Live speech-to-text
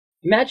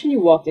Imagine you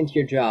walked into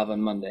your job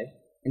on Monday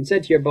and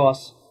said to your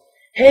boss,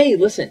 "Hey,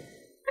 listen,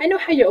 I know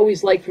how you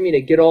always like for me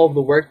to get all of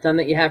the work done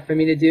that you have for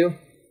me to do.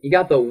 You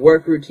got the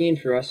work routine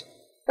for us.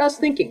 But I was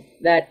thinking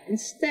that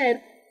instead,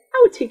 I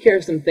would take care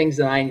of some things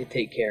that I need to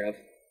take care of.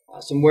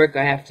 Some work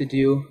I have to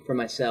do for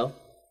myself.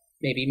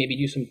 Maybe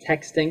do some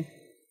texting.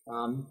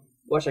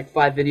 Watch like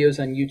 5 videos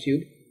on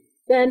YouTube.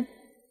 Then,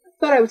 I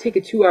thought I would take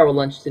a 2-hour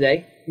lunch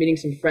today, meeting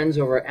some friends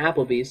over at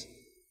Applebee's.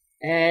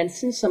 And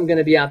since I'm going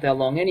to be out that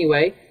long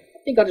anyway,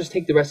 I think I'll just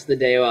take the rest of the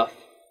day off,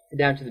 head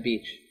down to the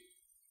beach.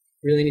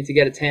 Really need to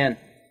get a tan."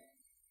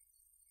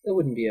 That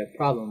wouldn't be a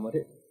problem, would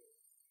it?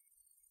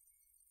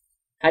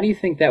 How do you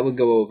think that would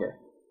go over?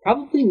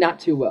 Probably not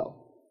too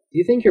well. Do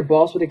you think your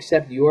boss would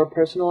accept your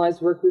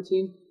personalized work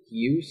routine?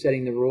 You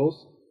setting the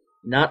rules?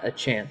 Not a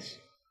chance.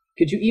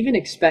 Could you even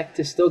expect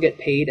to still get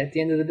paid at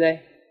the end of the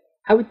day?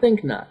 I would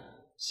think not.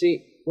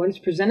 See, when it's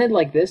presented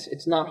like this,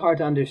 it's not hard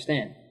to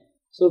understand.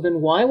 So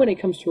then why, when it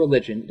comes to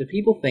religion, do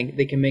people think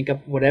they can make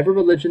up whatever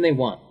religion they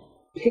want,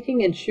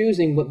 picking and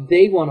choosing what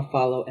they want to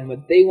follow and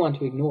what they want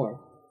to ignore,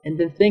 and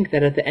then think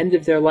that at the end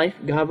of their life,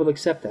 God will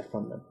accept that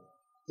from them?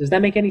 Does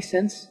that make any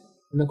sense?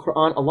 In the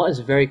Quran, Allah is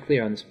very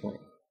clear on this point.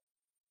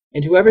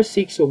 And whoever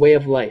seeks a way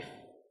of life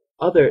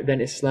other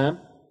than Islam,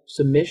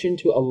 submission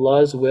to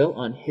Allah's will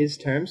on His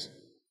terms,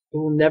 it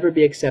will never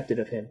be accepted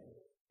of him,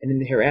 and in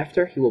the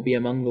hereafter he will be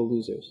among the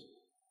losers.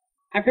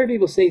 I've heard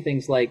people say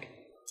things like,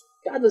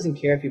 "God doesn't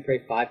care if you pray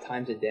 5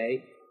 times a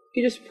day.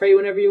 You can just pray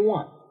whenever you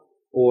want."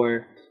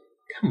 Or,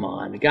 "Come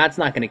on, God's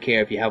not going to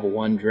care if you have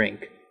 1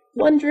 drink.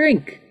 1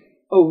 drink?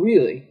 Oh,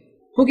 really?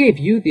 Who gave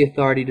you the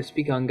authority to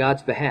speak on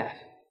God's behalf?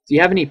 Do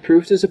you have any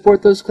proof to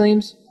support those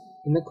claims?"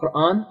 In the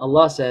Quran,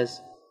 Allah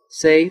says,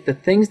 "Say, the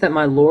things that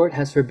my Lord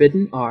has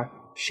forbidden are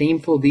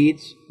shameful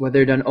deeds,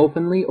 whether done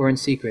openly or in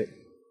secret,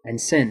 and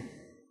sin,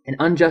 and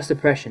unjust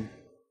oppression,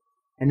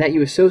 and that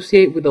you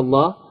associate with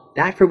Allah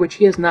that for which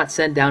He has not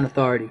sent down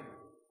authority,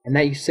 and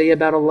that you say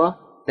about Allah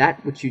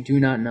that which you do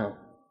not know."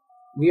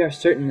 We are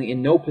certainly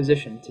in no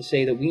position to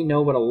say that we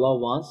know what Allah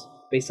wants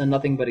based on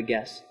nothing but a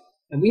guess,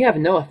 and we have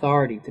no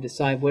authority to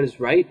decide what is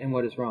right and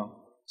what is wrong.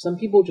 Some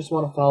people just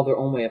want to follow their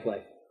own way of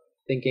life,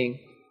 thinking,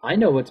 "I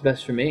know what's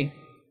best for me.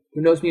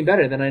 Who knows me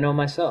better than I know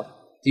myself?"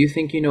 Do you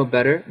think you know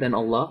better than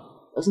Allah?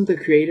 Doesn't the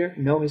Creator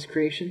know His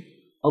creation?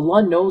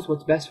 Allah knows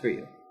what's best for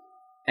you,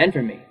 and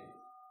for me,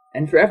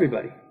 and for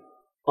everybody.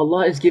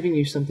 Allah is giving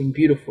you something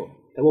beautiful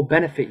that will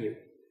benefit you,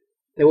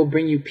 that will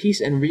bring you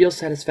peace and real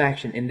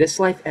satisfaction in this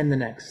life and the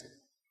next.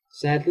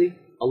 Sadly,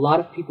 a lot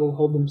of people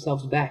hold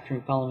themselves back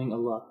from following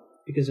Allah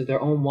because of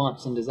their own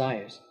wants and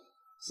desires.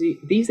 See,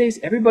 these days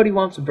everybody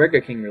wants a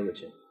Burger King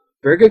religion.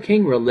 Burger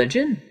King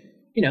religion?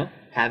 You know,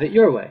 have it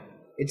your way.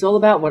 It's all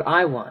about what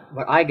I want,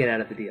 what I get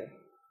out of the deal.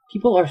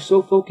 People are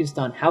so focused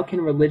on how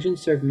can religion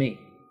serve me,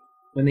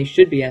 when they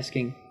should be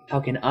asking, how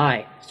can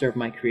I serve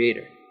my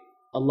Creator?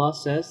 Allah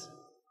says,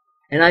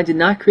 "And I did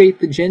not create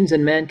the jinns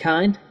and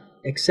mankind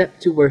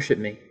except to worship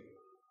me."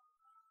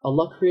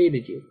 Allah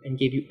created you and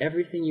gave you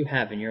everything you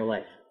have in your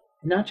life.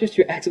 And not just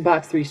your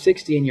Xbox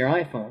 360 and your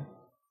iPhone.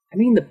 I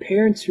mean the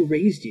parents who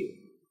raised you,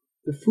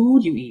 the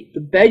food you eat, the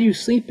bed you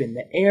sleep in,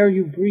 the air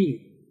you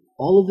breathe.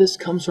 All of this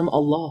comes from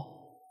Allah.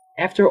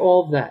 After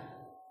all of that,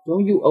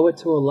 don't you owe it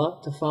to Allah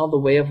to follow the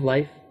way of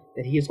life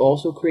that He has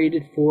also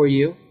created for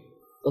you?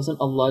 Doesn't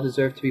Allah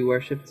deserve to be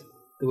worshipped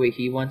the way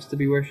He wants to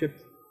be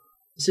worshipped?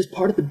 This is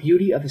part of the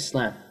beauty of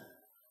Islam,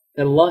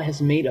 that Allah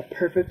has made a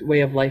perfect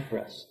way of life for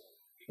us,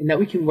 and that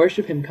we can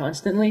worship Him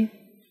constantly,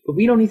 but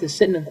we don't need to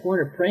sit in a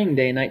corner praying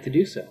day and night to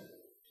do so.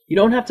 You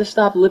don't have to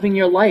stop living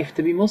your life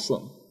to be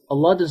Muslim.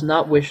 Allah does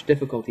not wish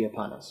difficulty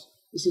upon us.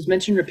 This is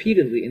mentioned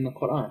repeatedly in the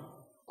Quran.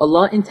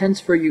 Allah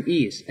intends for you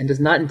ease and does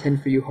not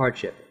intend for you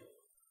hardship.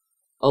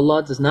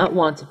 Allah does not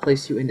want to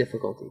place you in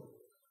difficulty.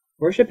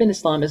 Worship in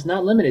Islam is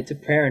not limited to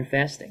prayer and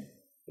fasting,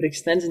 but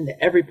extends into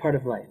every part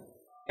of life.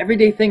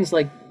 Everyday things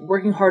like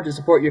working hard to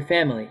support your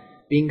family,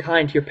 being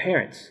kind to your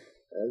parents,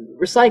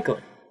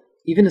 recycling.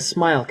 Even a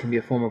smile can be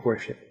a form of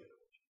worship.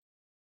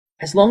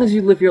 As long as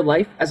you live your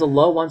life as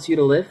Allah wants you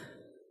to live,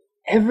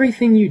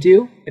 everything you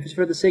do, if it's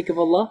for the sake of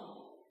Allah,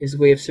 is a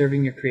way of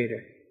serving your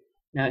Creator.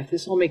 Now, if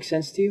this all makes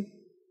sense to you,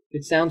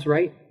 if it sounds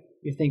right,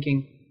 you're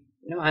thinking,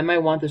 I might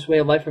want this way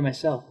of life for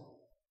myself,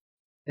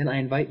 then I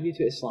invite you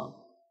to Islam.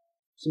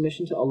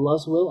 Submission to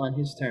Allah's will on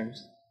His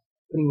terms,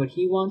 putting what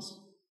He wants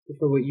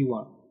before what you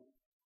want.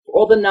 For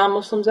all the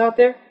non-Muslims out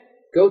there,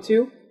 go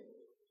to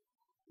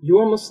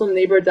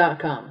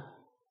yourmuslimneighbor.com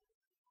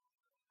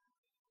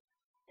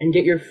and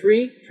get your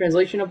free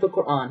translation of the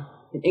Quran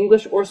in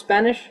English or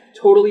Spanish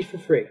totally for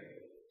free.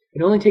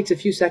 It only takes a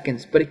few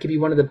seconds, but it could be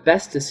one of the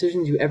best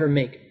decisions you ever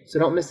make, so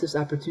don't miss this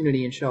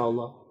opportunity,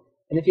 inshallah.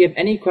 And if you have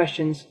any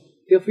questions,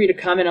 feel free to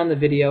comment on the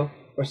video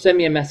or send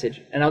me a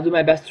message, and I'll do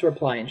my best to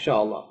reply,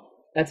 inshallah.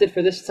 That's it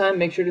for this time.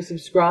 Make sure to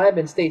subscribe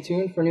and stay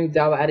tuned for new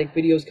Dawah Addict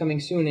videos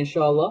coming soon,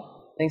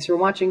 inshallah. Thanks for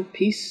watching.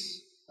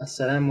 Peace.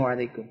 Assalamu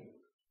alaikum.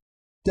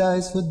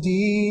 Dies for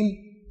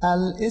Deen,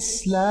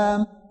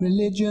 Al-Islam,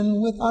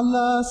 religion with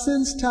Allah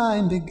since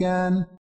time began.